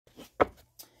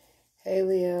Hey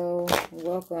Leo,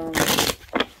 welcome.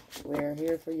 We're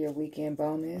here for your weekend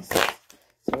bonus.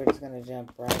 So we're just going to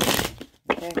jump right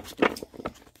in. Okay?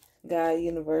 God,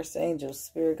 universe, angels,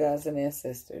 spirit guides, and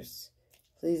ancestors.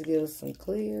 Please give us some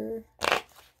clear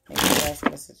and last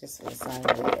messages for the sign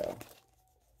of Leo.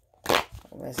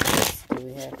 What messages do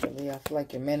we have for Leo? I feel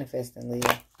like you're manifesting,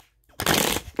 Leo.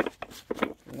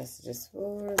 Messages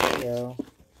for Leo.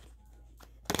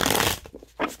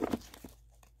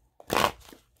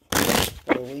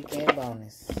 For the weekend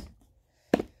bonus.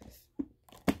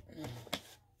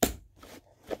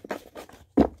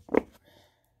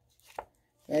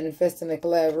 Manifesting a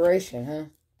collaboration, huh?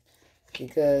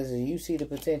 Because you see the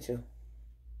potential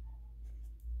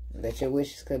that your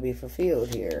wishes could be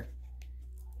fulfilled here.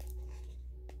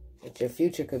 That your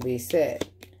future could be set.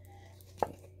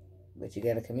 But you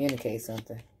got to communicate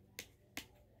something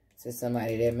to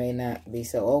somebody that may not be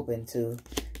so open to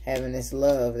having this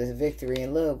love, this victory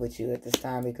and love with you at this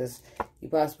time, because you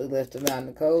possibly left them out in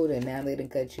the cold and now they done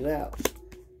cut you out.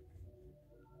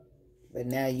 But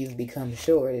now you've become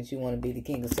sure that you want to be the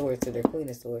King of Swords to their Queen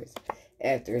of Swords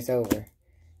after it's over.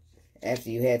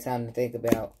 After you had time to think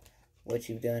about what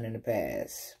you've done in the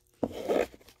past.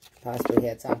 Possibly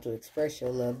had time to express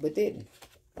your love, but didn't.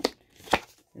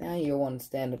 Now you want to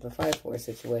stand up and fight for a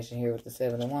situation here with the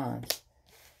Seven of Wands.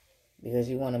 Because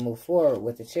you want to move forward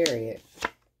with the Chariot.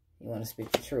 You want to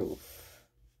speak the truth.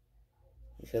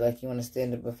 You feel like you want to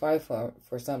stand up and fight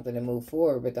for something to move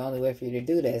forward, but the only way for you to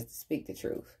do that is to speak the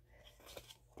truth.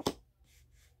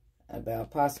 About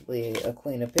possibly a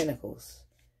Queen of Pentacles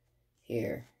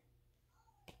here.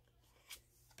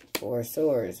 Four of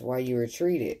Swords. Why you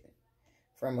retreated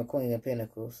from a Queen of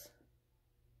Pentacles.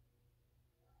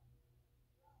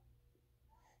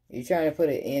 You're trying to put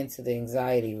an end to the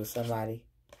anxiety with somebody.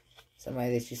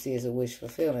 Somebody that you see as a wish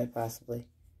fulfillment, possibly.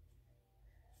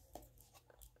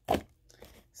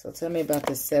 So tell me about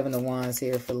this Seven of Wands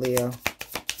here for Leo.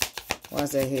 Why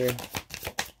is that here?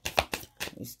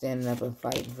 You're standing up and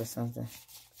fighting for something.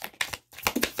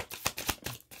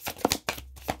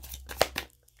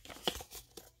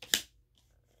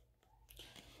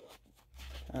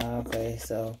 Okay,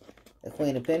 so the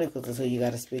Queen of Pentacles is who you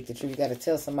got to speak the truth. You got to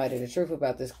tell somebody the truth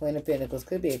about this Queen of Pentacles.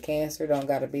 Could be a Cancer, don't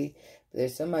got to be. But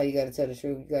there's somebody you got to tell the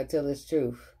truth. You got to tell this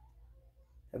truth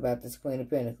about this Queen of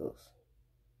Pentacles.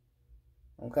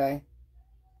 Okay?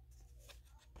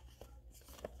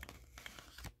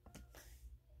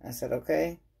 I said,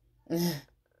 okay?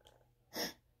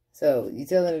 So, you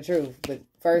telling the truth. But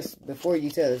first, before you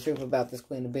tell the truth about this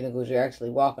Queen of Pentacles, you're actually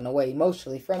walking away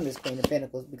emotionally from this Queen of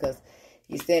Pentacles because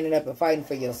you're standing up and fighting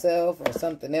for yourself or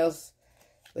something else.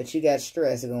 But you got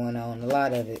stress going on. A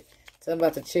lot of it. Tell me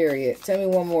about the Chariot. Tell me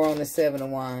one more on the Seven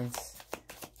of Wands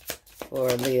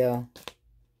for Leo.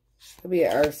 Could be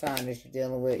an earth sign that you're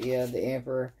dealing with. Yeah, the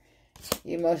Emperor.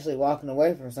 You're emotionally walking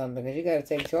away from something because you got to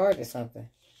take charge of something.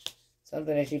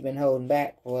 Something that you've been holding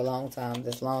back for a long time.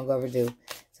 That's long overdue.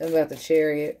 Tell me about the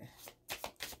Chariot.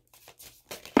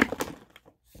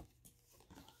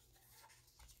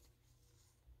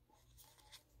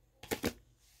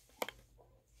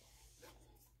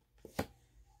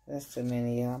 That's too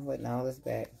many, y'all. I'm putting all this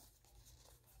back.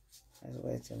 That's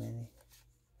way too many.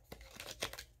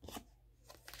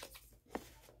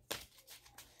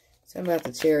 Tell me about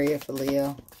the Chariot for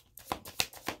Leo.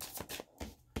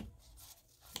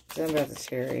 Tell me about the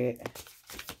Chariot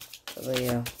for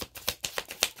Leo.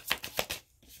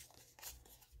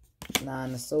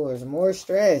 Nine of Swords. More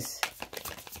stress.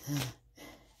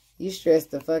 You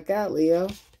stressed the fuck out, Leo.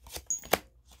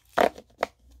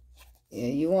 Yeah,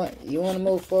 you want to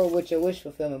move forward with your wish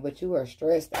fulfillment, but you are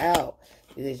stressed out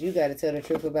because you got to tell the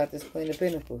truth about this Queen of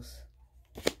Pentacles.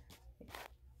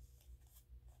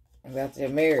 About your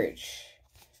marriage.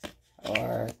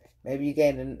 Or maybe you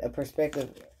gained a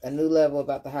perspective, a new level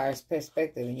about the highest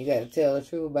perspective, and you got to tell the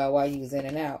truth about why you was in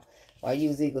and out, why you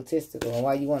was egotistical, and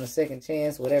why you want a second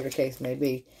chance, whatever the case may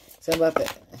be. Tell me about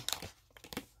that.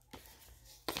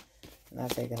 Not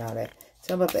taking all that.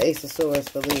 Tell me about the Ace of Swords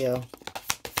for Leo.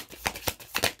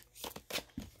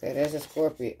 Okay, there's a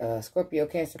Scorpio,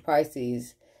 Cancer,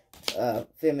 Pisces,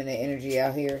 feminine energy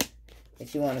out here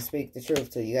that you want to speak the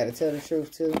truth to. You got to tell the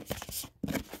truth to.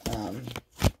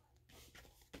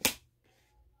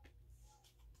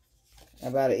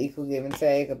 About an equal give and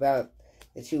take, about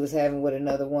that you was having with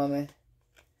another woman.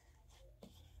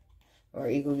 Or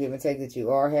equal give and take that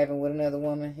you are having with another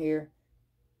woman here.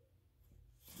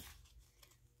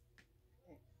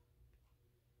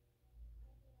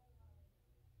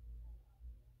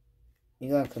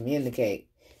 You're going to communicate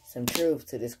some truth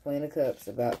to this Queen of Cups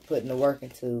about putting the work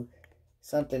into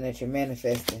something that you're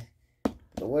manifesting.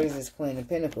 But what is this Queen of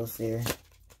Pentacles here?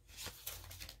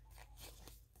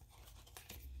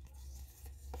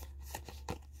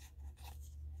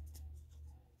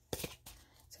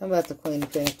 Tell me about the Queen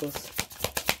of Pentacles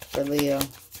for Leo.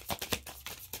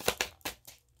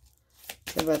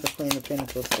 Tell me about the Queen of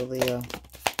Pentacles for Leo.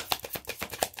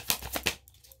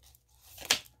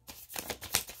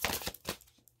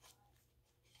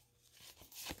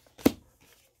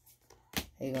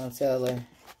 You're going to tell her,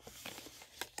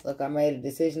 look, I made a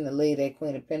decision to leave that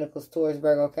Queen of Pentacles towards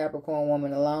Virgo Capricorn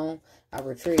woman alone. I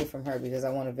retreated from her because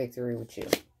I want a victory with you.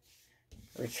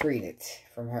 Retreated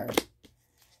from her.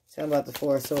 Tell me about the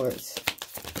Four of Swords.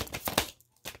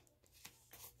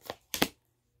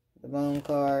 The Moon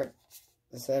card.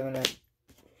 The Seven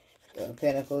of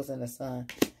Pentacles and the Sun.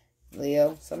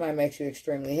 Leo, somebody makes you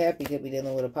extremely happy. Could be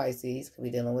dealing with a Pisces. Could be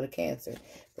dealing with a Cancer.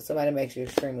 But somebody makes you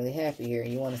extremely happy here.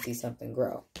 And you want to see something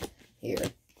grow here.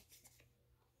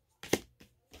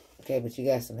 Okay, but you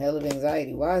got some hell of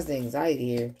anxiety. Why is the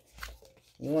anxiety here?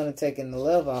 You want to take in the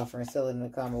love offer and sell it in the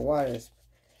calmer waters.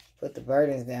 Put the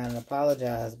burdens down and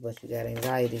apologize. But you got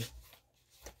anxiety.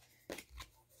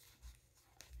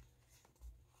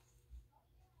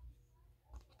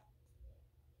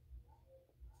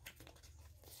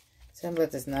 Tell me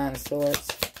about this Nine of Swords.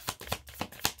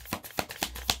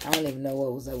 I don't even know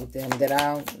what was up with them. That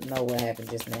I don't know what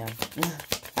happened just now.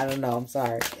 I don't know. I'm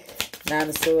sorry. Nine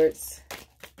of Swords.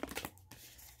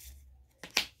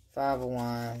 Five of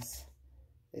Wands.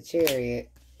 The Chariot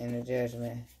and the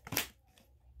Judgment.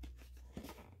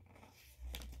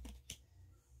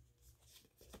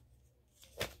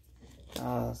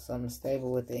 Oh, something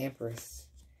stable with the Empress.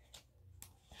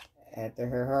 After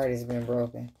her heart has been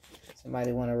broken.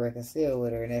 Somebody want to reconcile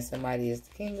with her. And that somebody is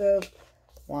the King of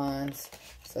Wands.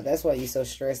 So that's why you're so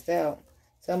stressed out.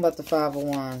 Tell me about the Five of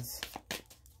Wands.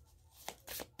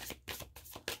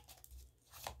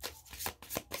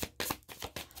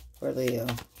 For Leo.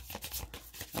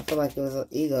 I feel like it was an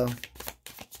ego.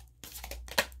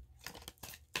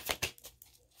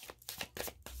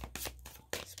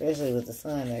 Especially with the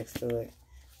Sun next to it.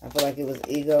 I feel like it was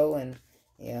ego and,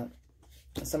 yeah.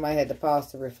 Somebody had to pause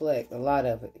to reflect. A lot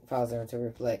of it pausing to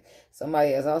reflect. Somebody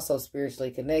is also spiritually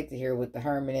connected here with the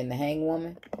Hermit and the Hanged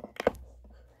Woman.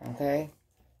 Okay?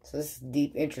 So this is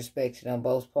deep introspection on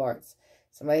both parts.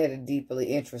 Somebody had to deeply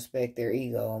introspect their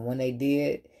ego. And when they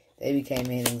did, they became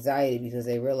in anxiety because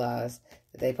they realized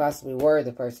that they possibly were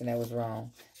the person that was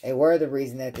wrong. They were the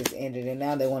reason that this ended. And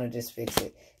now they want to just fix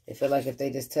it. They feel like if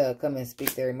they just come and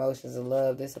speak their emotions of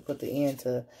love, this will put the end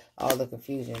to all the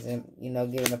confusions and, you know,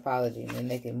 give an apology. And then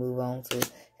they can move on to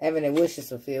having their wishes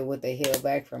fulfilled, what they held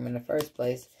back from in the first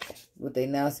place. What they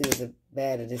now see is a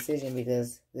bad decision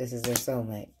because this is their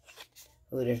soulmate,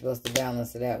 who they're supposed to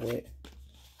balance it out with.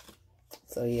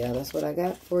 So, yeah, that's what I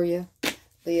got for you,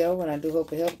 Leo. And I do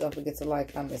hope it helped. Don't forget to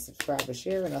like, comment, subscribe, and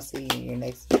share. And I'll see you in your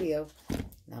next video.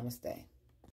 Namaste.